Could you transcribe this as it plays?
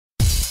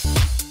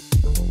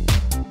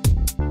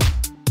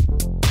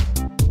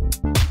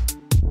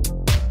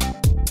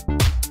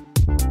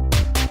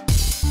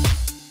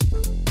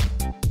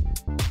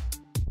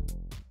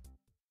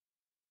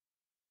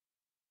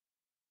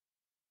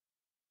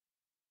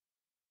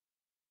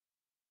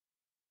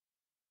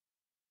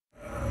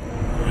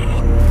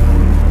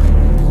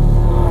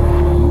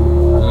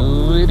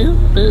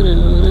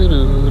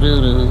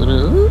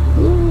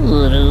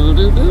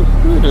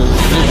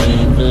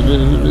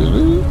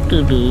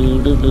Hello.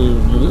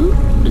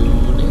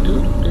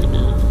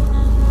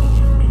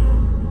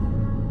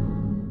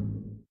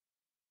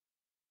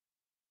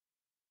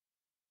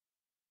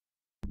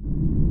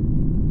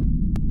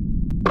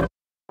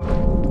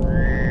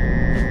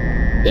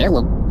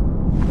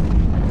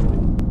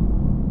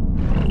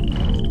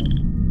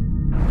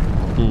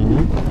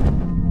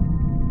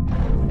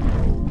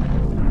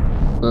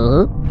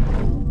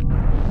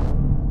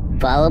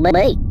 Follow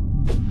me.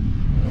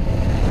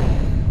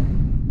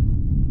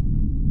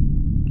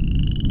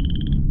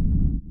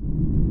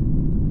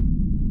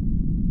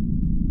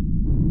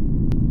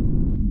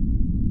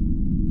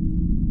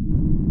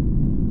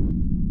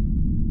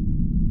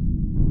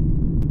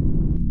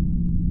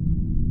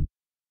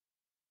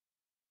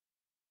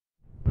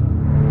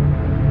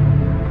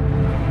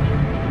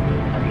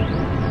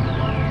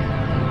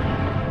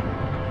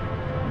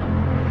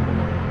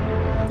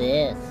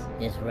 This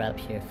is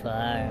Rupture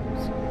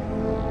Farms.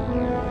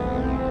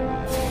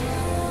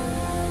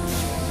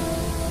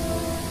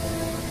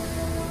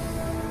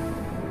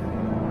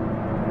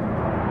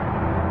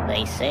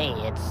 They say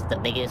it's the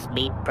biggest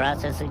meat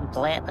processing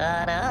plant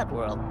on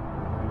Oddworld.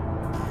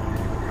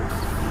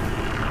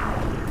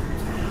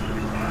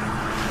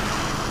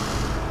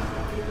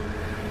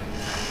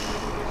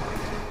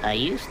 I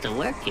used to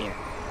work here.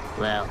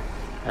 Well,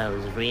 I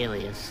was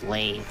really a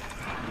slave,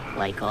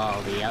 like all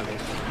the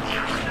others.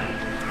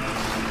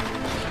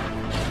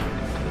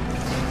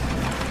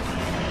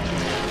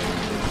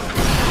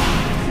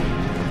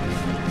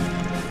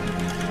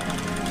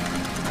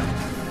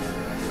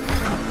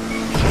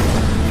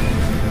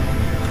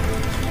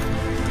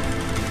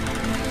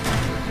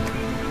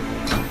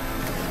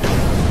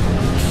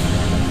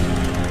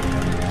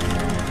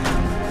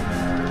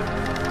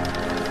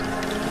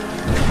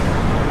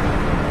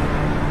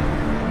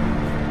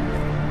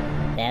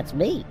 That's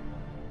me.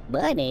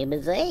 My name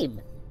is Abe.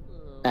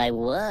 I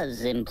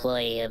was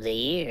Employee of the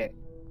Year.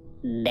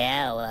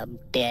 Now I'm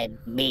dead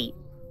meat.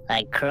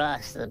 I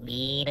crossed the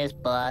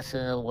meanest boss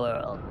in the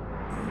world.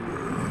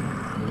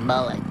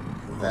 Mullet,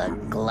 the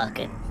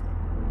Gluckin.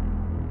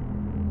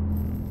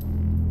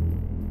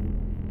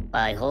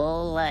 My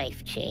whole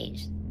life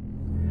changed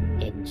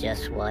in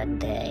just one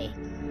day.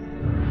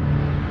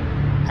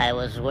 I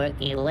was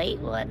working late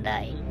one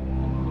night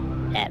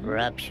at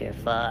Rupture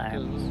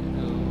Farms.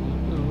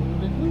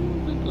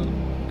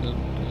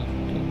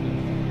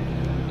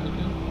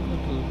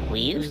 We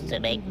used to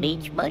make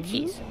beach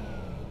munchies.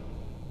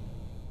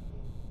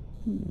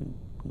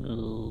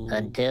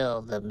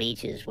 Until the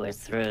beaches were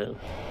through.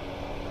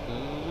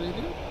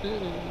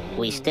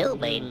 We still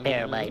made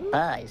paramite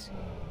pies.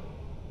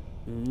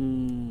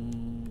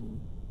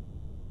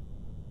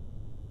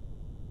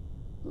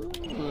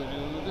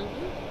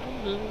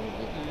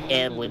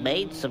 And we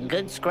made some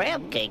good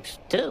scram cakes,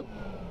 too.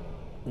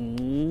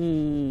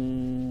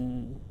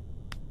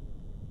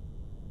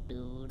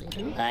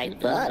 I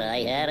thought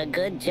I had a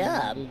good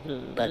job,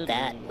 but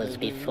that was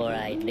before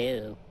I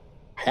knew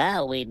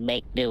how we'd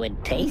make new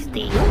and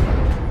tasty.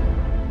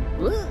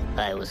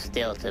 I was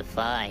still to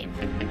find.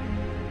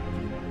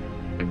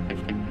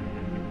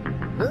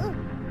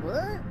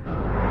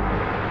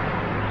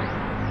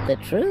 The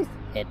truth,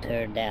 it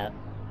turned out.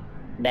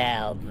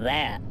 Now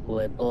that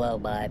would blow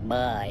my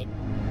mind.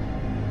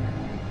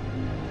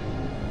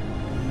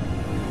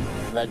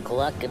 The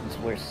Gluckins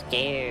were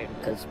scared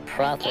because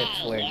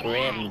profits were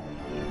grim.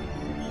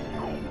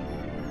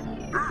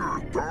 How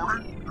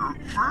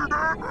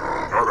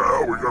the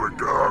hell we gonna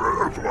get out of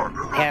this one?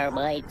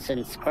 Paramites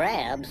and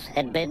scrabs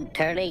had been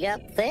turning up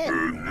thin.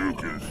 As you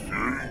can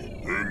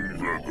see,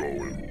 things are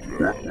going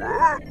down.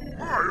 What?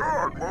 My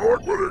God, Mullet,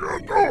 what are you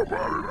gonna do about it,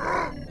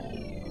 huh?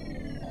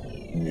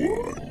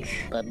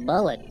 Watch. But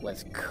Mullet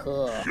was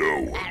cool.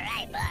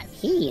 Alright, boss.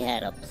 He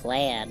had a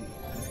plan.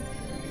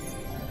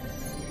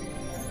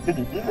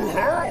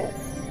 How?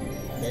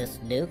 This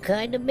new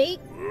kind of meat?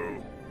 Well,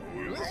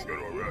 we looked at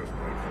our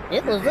estimates.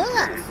 It was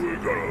us. We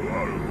got a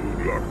lot of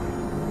new luck.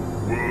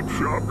 We'll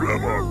chop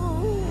them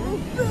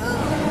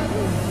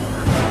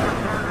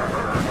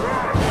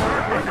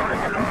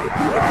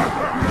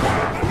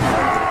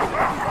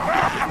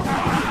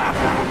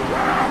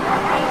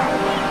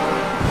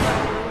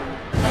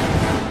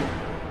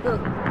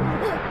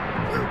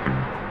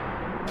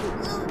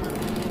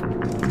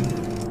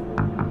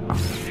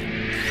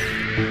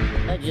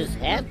I just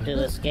had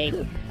to escape.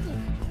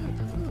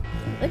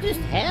 I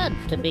just had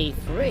to be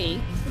free.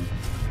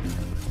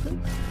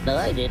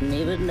 I didn't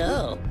even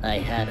know I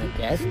had a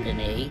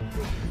destiny.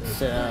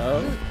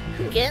 So,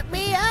 get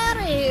me out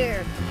of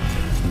here!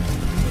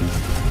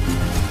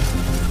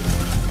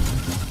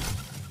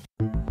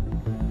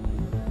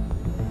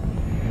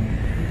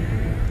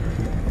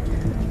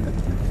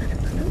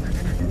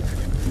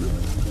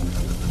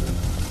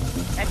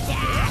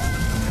 Attack!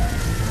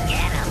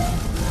 Get him!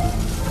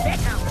 Sick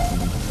him!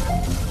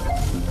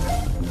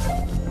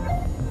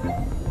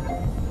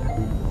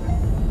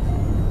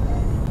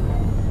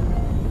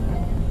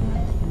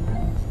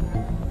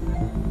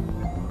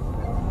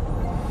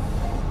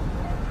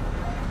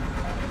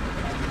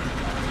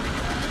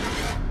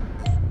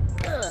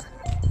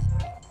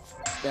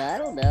 I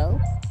don't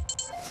know.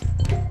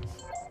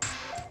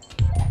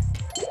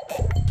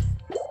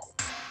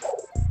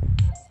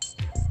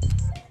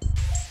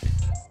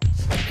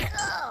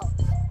 Oh!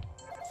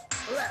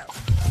 Whoa!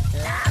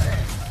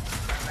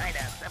 Right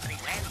up, somebody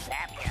ran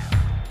Tapio.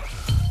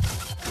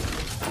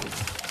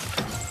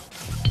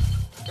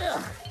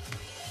 Ugh!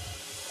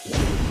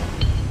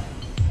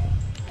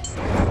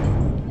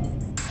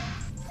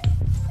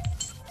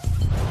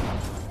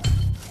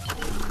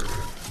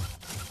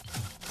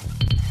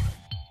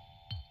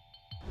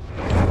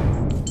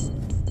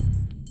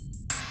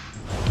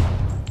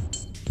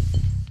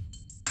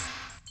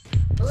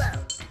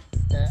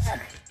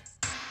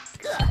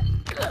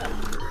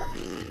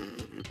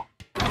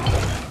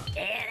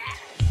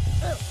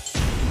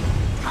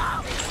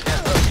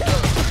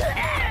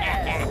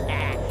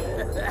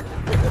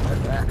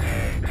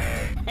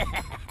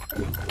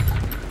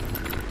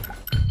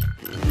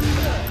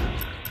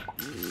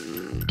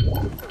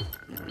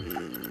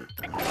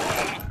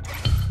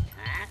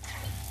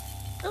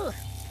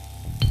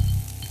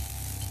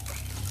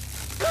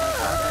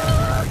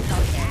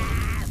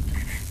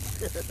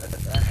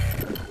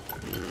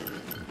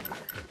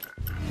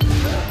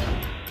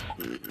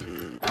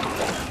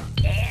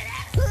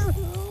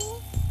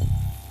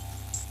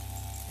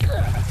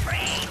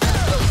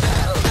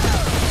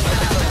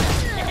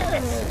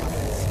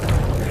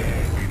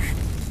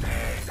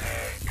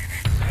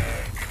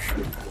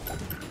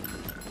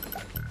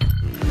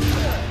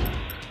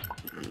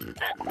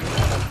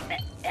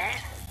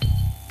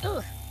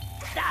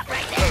 Stop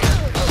right there!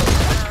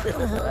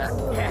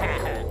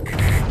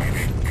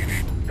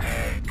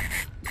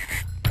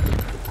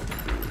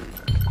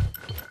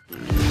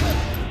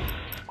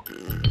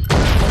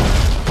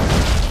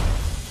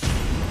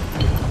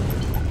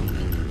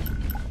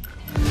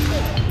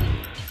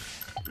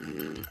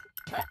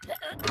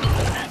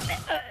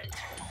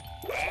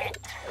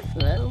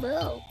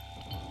 Well.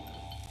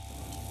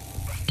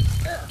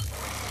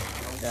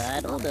 I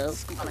don't know.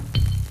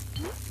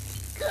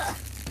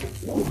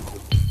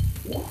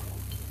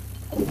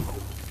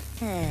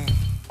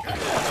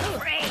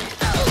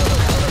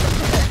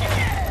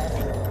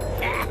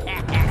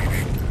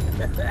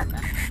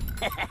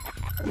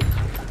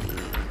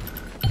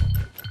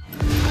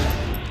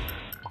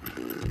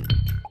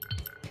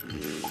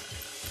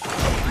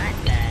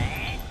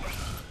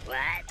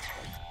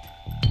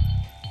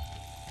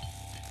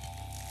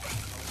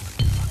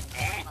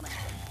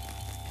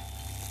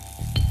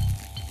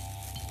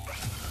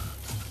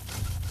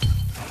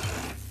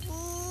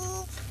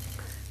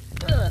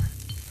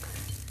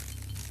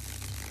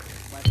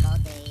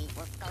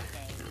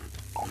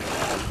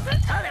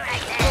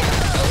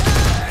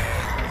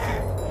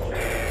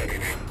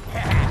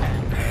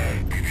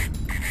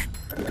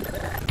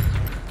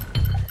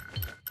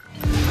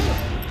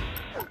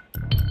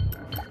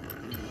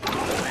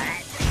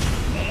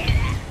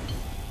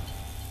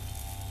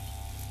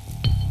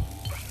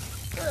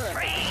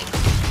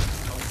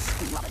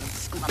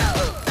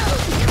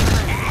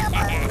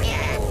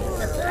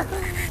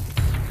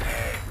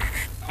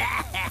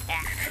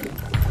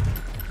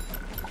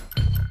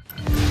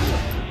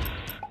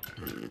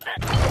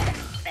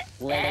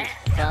 Wait,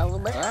 follow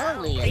me.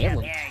 Only it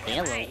will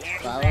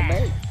follow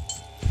me.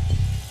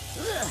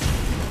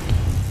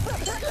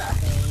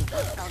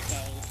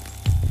 Okay.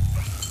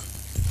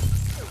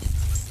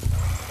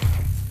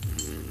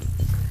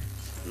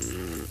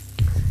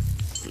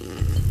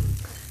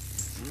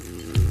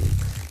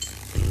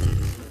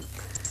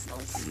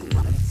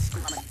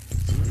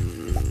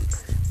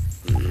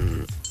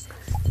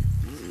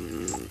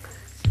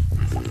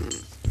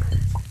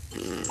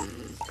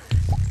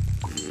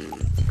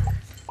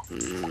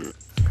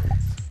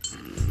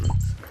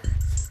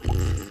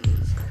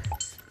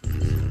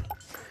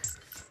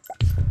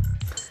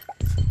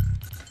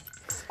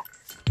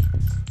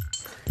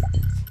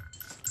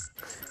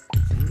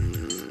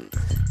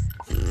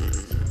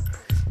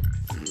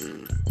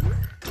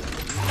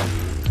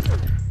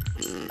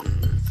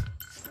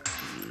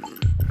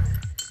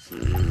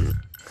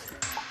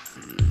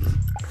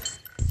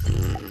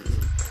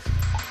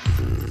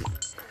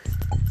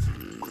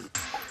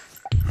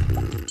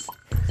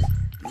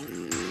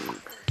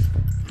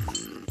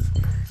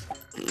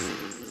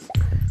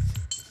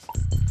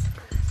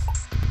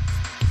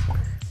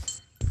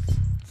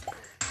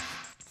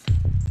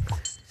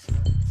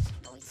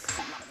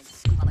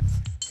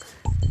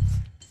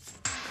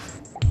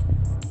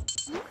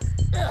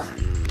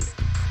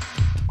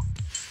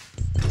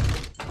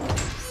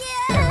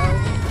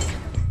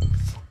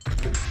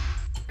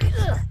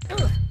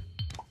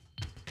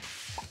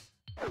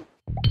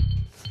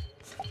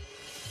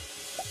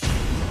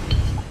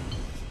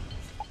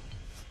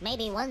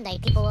 Maybe one day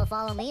people will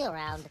follow me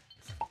around.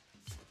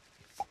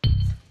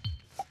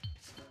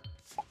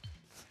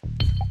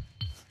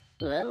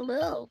 I don't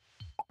know.